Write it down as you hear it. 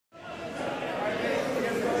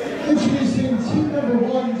Introducing team number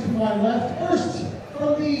 1 to my left. First,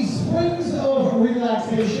 from the Springs of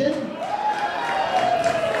Relaxation.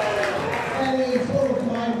 And a total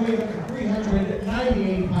combined weight of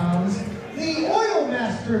 398 pounds. The Oil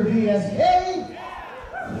Master VSK.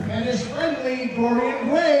 Fetish-friendly Dorian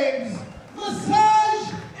Graves.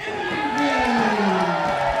 Massage Envy.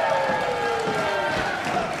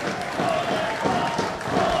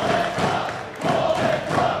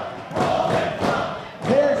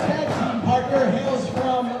 Hails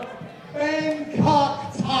from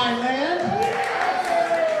Bangkok, Thailand,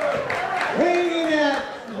 weighing at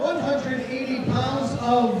 180 pounds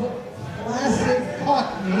of classic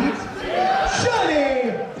cock meat,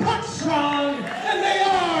 Johnny Cockstrong, and they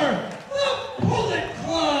are the Bullet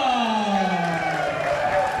Club.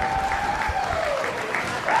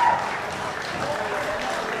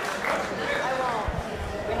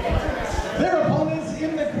 Their opponents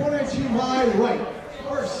in the corner to my right.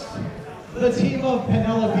 First, the team of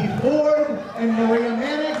Penelope Ford and Maria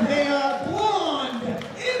Manic, they are Blonde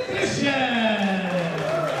Ambition.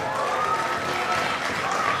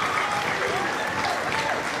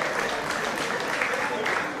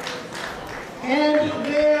 And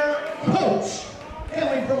their coach,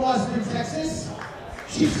 hailing from Austin, Texas,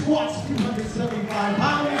 she squats 275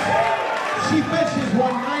 pounds, she benches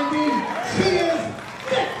 190, she is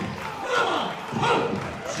thick mama pump,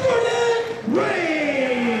 Jordynne Ray.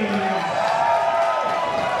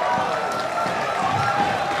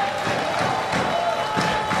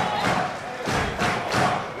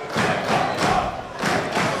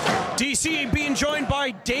 DC being joined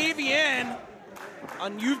by Davian.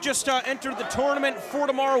 And you've just entered the tournament for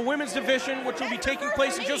tomorrow women's division, which will be taking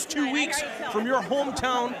place in just 2 weeks from your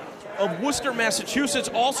hometown of Worcester, Massachusetts.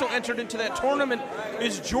 Also entered into that tournament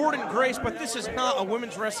is Jordynne Grace, but this is not a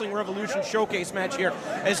Women's Wrestling Revolution showcase match here,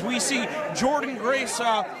 as we see Jordynne Grace,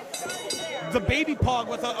 the baby pog,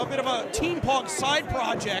 with a bit of a teen pog side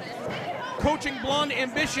project, coaching Blonde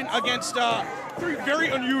Ambition against 3 very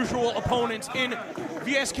unusual opponents in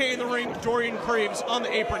VSK in the ring, Dorian Graves on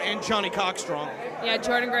the apron, and Johnny Cockstrong. Yeah,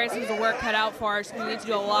 Jordynne Grace has the work cut out for her. She's going to need to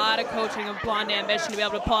do a lot of coaching of Blonde Ambition to be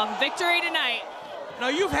able to pull off a victory tonight. Now,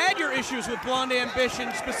 you've had your issues with Blonde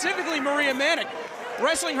Ambition, specifically Maria Manic,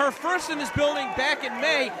 wrestling her first in this building back in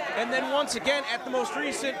May, and then once again at the most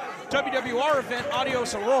recent WWR event,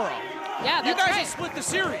 Adios Aurora. Yeah, that's You guys right. have split the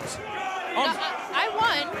series. No, I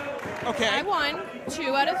won. Okay. I won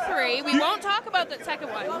 2 out of 3. We won't talk about the second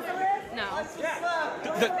one. No.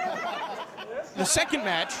 The second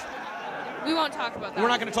match, We won't talk about that. we're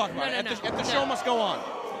not going to talk about No, it. no, At the no. show must go on.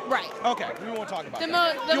 Right. Okay, we won't talk about The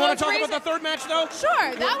that. the You want to talk most about the third match, though?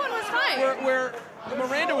 Sure, that one was fine. Where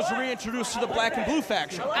Miranda was reintroduced to the Black and Blue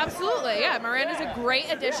faction. Absolutely, yeah. Miranda's a great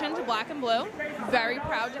addition to Black and Blue. Very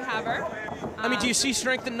proud to have her. I mean, do you see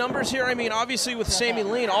strength in numbers here? I mean, obviously with Sammy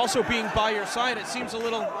Lane also being by your side, it seems a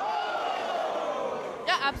little...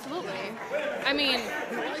 Yeah, absolutely. I mean,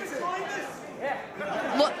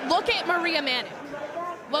 look at Maria Manic.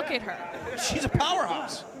 Look at her. She's a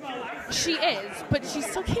powerhouse. She is, but she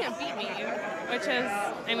still can't beat me, which is,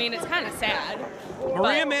 I mean, it's kind of sad.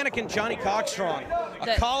 Maria but Manic and Johnny Cockstrong,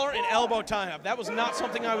 a collar and elbow tie-up. That was not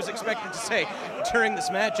something I was expected to say during this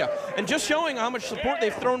matchup. And just showing how much support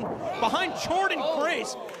they've thrown behind Jordynne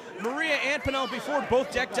Grace. Maria and Penelope Ford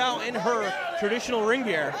both decked out in her traditional ring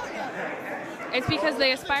gear. It's because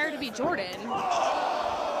they aspire to be Jordynne.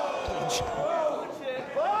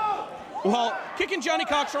 Well, kicking Johnny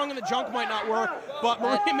Cockstrong in the junk might not work, but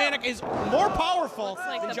Maria Manic is more powerful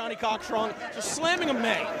than Johnny Cockstrong, just slamming a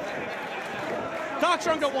May.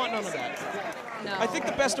 Cockstrong don't want none of that. No. I think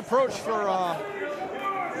the best approach for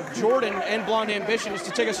Jordynne and Blonde Ambition is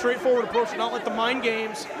to take a straightforward approach and not let the mind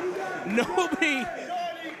games. Nobody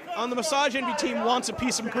on the Massage Envy team wants a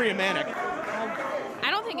piece of Maria Manic.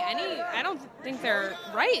 I don't think they're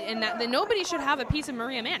right in that nobody should have a piece of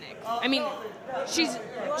Maria Manic. I mean, she's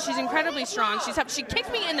incredibly strong. She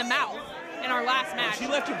kicked me in the mouth in our last match. She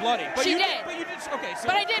left you bloody. But She you did. But you did. Okay. So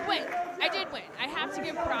But I did win. I have to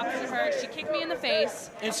give props to her. She kicked me in the face.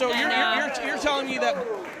 And so you're telling me that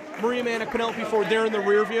Maria Manic, Penelope Ford, they're in the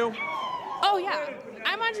rear view? Oh yeah,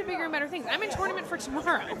 I'm on to bigger and better things. I'm in tournament for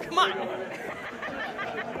tomorrow. Come on.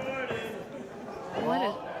 What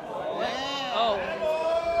is? Oh.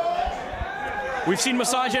 We've seen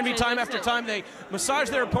Massage Envy time after time. They massage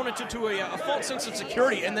their opponents into a false sense of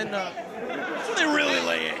security, and then so they really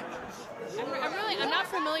lay it. I'm not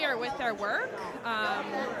familiar with their work.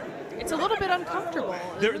 It's a little bit uncomfortable.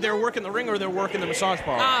 They're working the ring or they're working the massage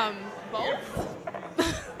parlor? Both.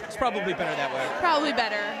 It's probably better that way. Probably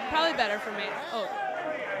better for me. Oh,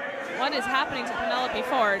 what is happening to Penelope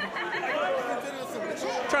Ford?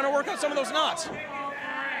 trying to work out some of those knots.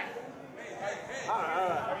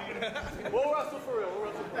 We'll wrestle for real.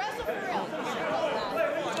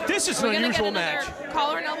 This is an unusual match.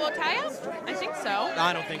 Collar and elbow tie-up? I think so.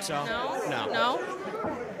 I don't think so. No.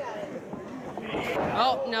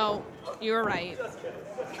 Oh, no. You were right.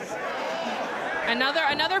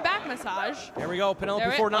 Another back massage. There we go.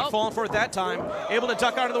 Penelope Ford not falling for it that time. Able to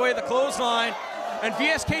duck out of the way of the clothesline. And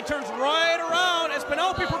VSK turns right around as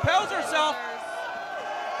Penelope propels herself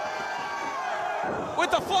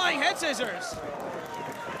with the flying head scissors.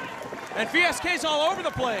 And VSK's all over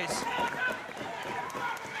the place.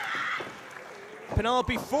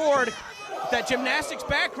 Penelope Ford, that gymnastics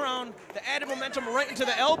background, the added momentum right into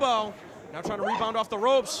the elbow. Now trying to rebound off the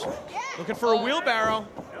ropes. Looking for a wheelbarrow.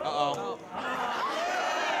 Uh-oh.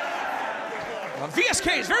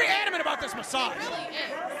 VSK is very adamant about this massage.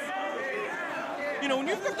 You know, when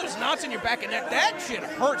you've got those knots in your back and neck, that shit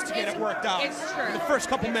hurts to get it worked out. It's true. In the first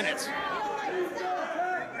couple minutes.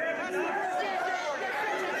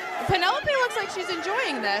 Penelope looks like she's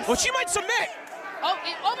enjoying this. Well, she might submit. Oh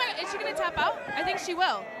my God, is she gonna tap out? I think she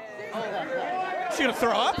will. Is she gonna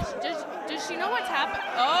throw up? Does she know what's happening?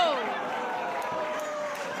 Oh.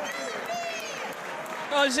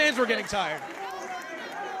 Oh, his hands were getting tired.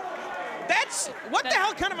 What the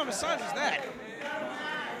hell kind of a massage is that?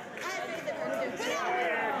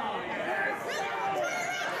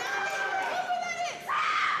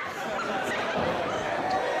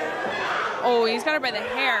 Oh, he's got her by the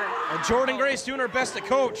hair. And Jordynne Grace doing her best to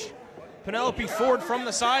coach Penelope Ford from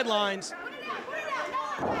the sidelines.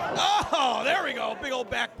 Oh, there we go. Big old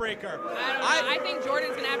backbreaker. I think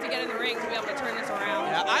Jordynne's going to have to get in the ring to be able to turn this around.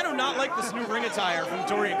 Yeah, I do not like this new ring attire from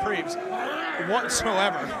Dorian Creeves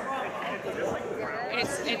whatsoever.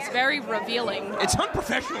 It's very revealing. It's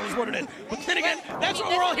unprofessional is what it is. But then again, that's what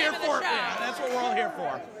we're all here for. Yeah, that's what we're all here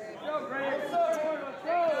for.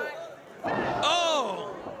 Oh!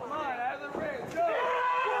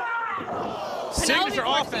 Signature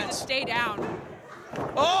offense. To stay down.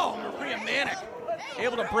 Oh, Maria Manic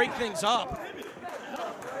able to break things up.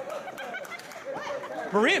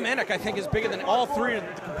 Maria Manic, I think, is bigger than all three of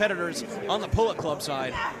the competitors on the Bullet Club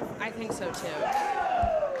side. I think so too.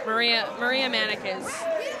 Maria Manic is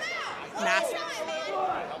massive.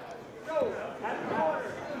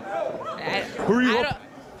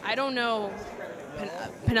 I don't know.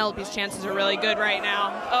 Penelope's chances are really good right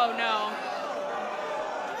now. Oh no.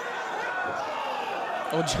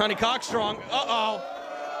 Oh, Johnny Cockstrong. Uh-oh.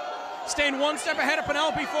 Staying one step ahead of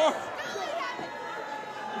Penelope Ford.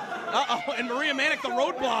 Uh-oh, and Maria Manic, the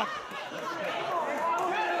roadblock.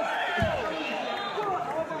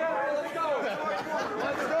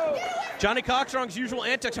 Johnny Cockstrong's usual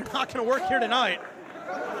antics are not going to work here tonight.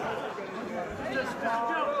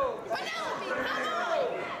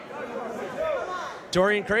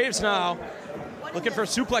 Dorian Graves now looking for a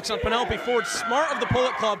suplex on Penelope Ford. Smart of the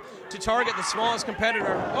Bullet Club to target the smallest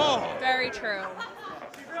competitor. Oh. Very true.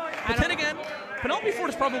 But then again, Penelope Ford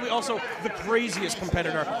is probably also the craziest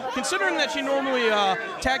competitor, considering that she normally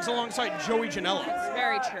tags alongside Joey Janela. It's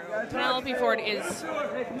very true. Penelope Ford is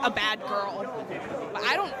a bad girl. But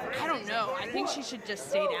I don't know. I think she should just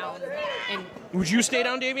stay down. And would you stay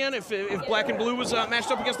down, Davian, if Black and Blue was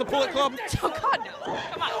matched up against the Bullet Club? Oh, God, no.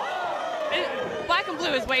 Come on. Black and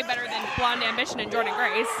Blue is way better than Blonde Ambition and Jordynne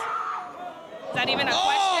Grace. Is that even a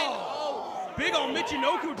question? Oh! Big old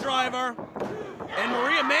Michinoku driver. And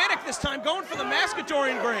Maria Manic this time going for the mask of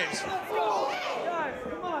Dorian Graves. Guys,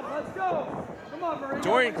 come on, let's go. Come on, Maria.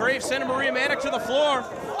 Dorian Graves sending Maria Manic to the floor.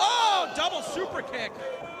 Oh, double super kick.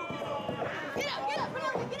 Get up,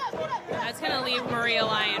 Penelope, get up. That's going to leave Maria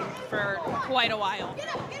lying for quite a while. Get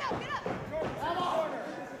up.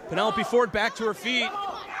 Penelope Ford back to her feet.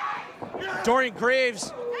 Dorian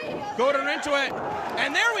Graves goaded her into it.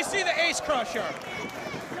 And there we see the Ace Crusher.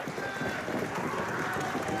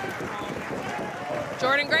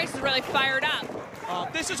 Jordynne Grace is really fired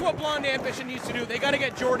up. This is what Blonde Ambition needs to do. They got to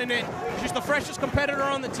get Jordynne in. She's the freshest competitor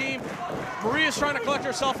on the team. Maria's trying to collect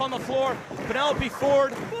herself on the floor. Penelope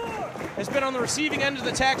Ford has been on the receiving end of the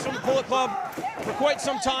attacks from the Bullet Club for quite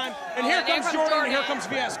some time. And here comes Jordynne, and here comes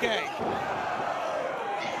VSK.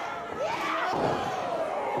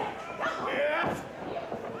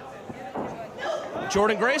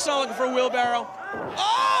 Jordynne Grace now looking for a wheelbarrow.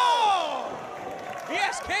 Oh!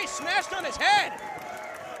 VSK smashed on his head.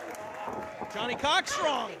 Johnny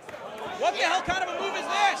Cockstrong. What the hell kind of a move is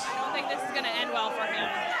this? I don't think this is going to end well for him.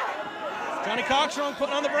 Johnny Cockstrong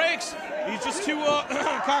putting on the brakes. He's just too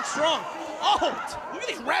Cockstrong. Oh, look at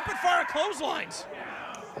these rapid-fire clotheslines.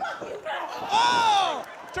 Oh!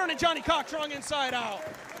 Turning Johnny Cockstrong inside out.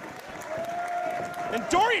 And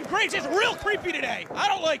Dorian Graves is real creepy today. I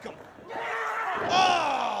don't like him.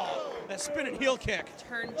 Oh, that spinning heel kick.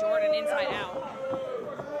 Turn Jordynne inside out.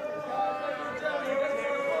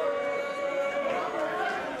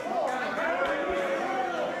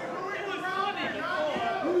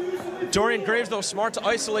 Dorian Graves, though, smart to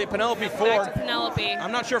isolate Penelope Ford. Back to Penelope.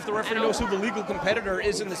 I'm not sure if the referee knows who the legal competitor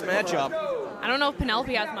is in this matchup. I don't know if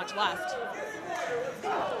Penelope has much left.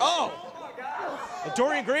 Oh!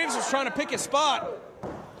 Dorian Graves was trying to pick his spot.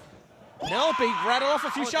 Penelope rattled off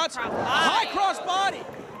a few shots. High cross body.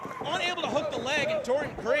 Unable to hook the leg, and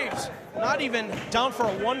Dorian Graves not even down for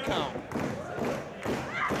a 1 count.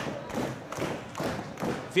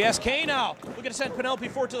 VSK now looking to send Penelope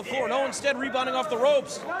Ford to the floor. No, instead rebounding off the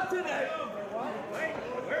ropes.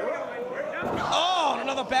 Oh, and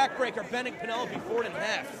another backbreaker, bending Penelope Ford in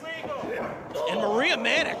half. And Maria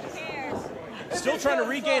Manic still trying to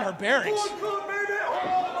regain her bearings.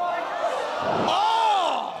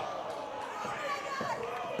 Oh!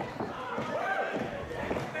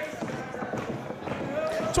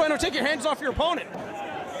 That's why I don't take your hands off your opponent.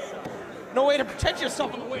 No way to protect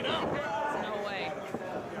yourself on the way down. No way.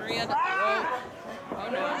 Maria, oh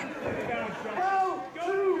no.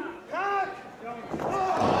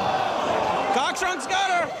 Cockstrong's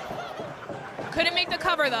got her. Couldn't make the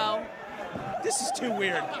cover though. This is too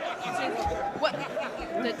weird. What?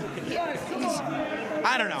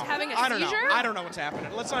 I don't know. Having a I don't know. seizure? I don't know what's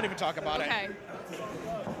happening. Let's not even talk about it. Okay.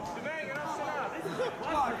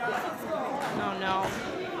 Oh no.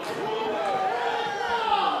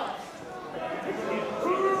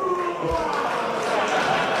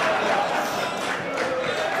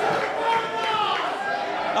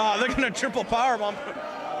 Oh, they're gonna triple powerbomb.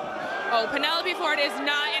 Oh, Penelope Ford is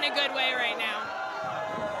not in a good way right now.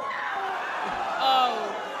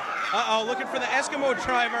 Oh. Uh-oh, looking for the Eskimo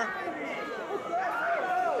driver.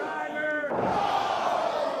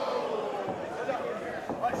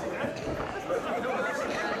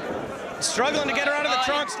 Struggling to get her out of the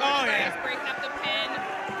trunks. Oh, yeah. Breaking up the pin.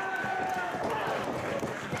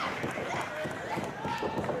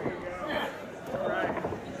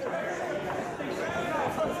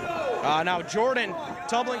 Now Jordynne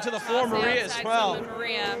tumbling to the floor. Maria as well.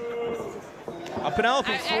 Maria.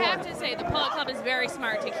 Penelope I Ford. have to say, the Bullet Club is very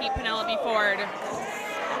smart to keep Penelope Ford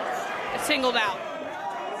singled out.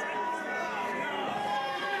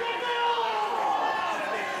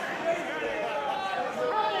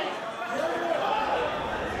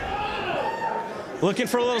 Looking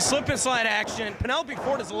for a little slip and slide action. Penelope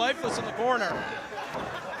Ford is lifeless in the corner.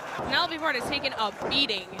 Penelope Ford has taken a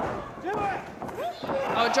beating.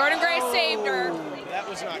 Oh, Jordynne Grace saved her. That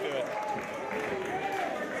was not good.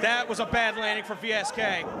 That was a bad landing for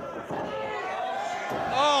VSK.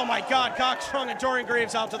 Oh my God, Cockstrong and Dorian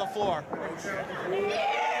Graves out to the floor.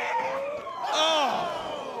 Oh,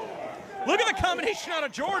 look at the combination out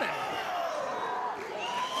of Jordynne.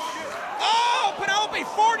 Oh, Penelope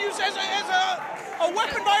Ford used as a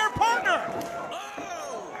weapon by her partner.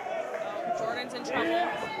 Jordynne's in trouble.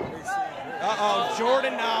 Uh-oh,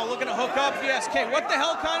 Jordynne now looking to hook up VSK. What the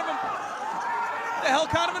hell kind of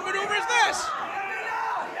a maneuver is this?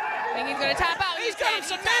 I think he's gonna tap out. He's got him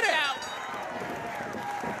submitted.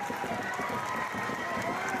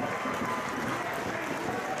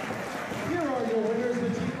 Here are your winners, the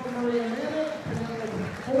team of Maria Manic, Penelope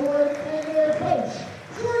Ford, and their coach,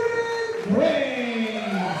 Jordynne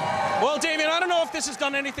Graves. Well, Damien, I don't know if this has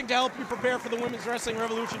done anything to help you prepare for the Women's Wrestling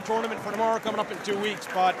Revolution tournament for tomorrow coming up in 2 weeks,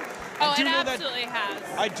 but Oh, it absolutely has.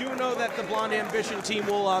 I do know that the Blonde Ambition team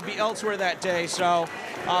will be elsewhere that day, so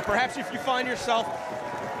perhaps if you find yourself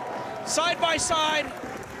side by side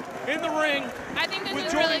in the ring I think this with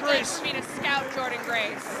is Jordynne really Grace. good for me to scout Jordynne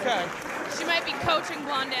Grace. Okay. She might be coaching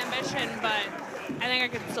Blonde Ambition, but I think I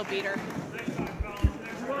could still beat her.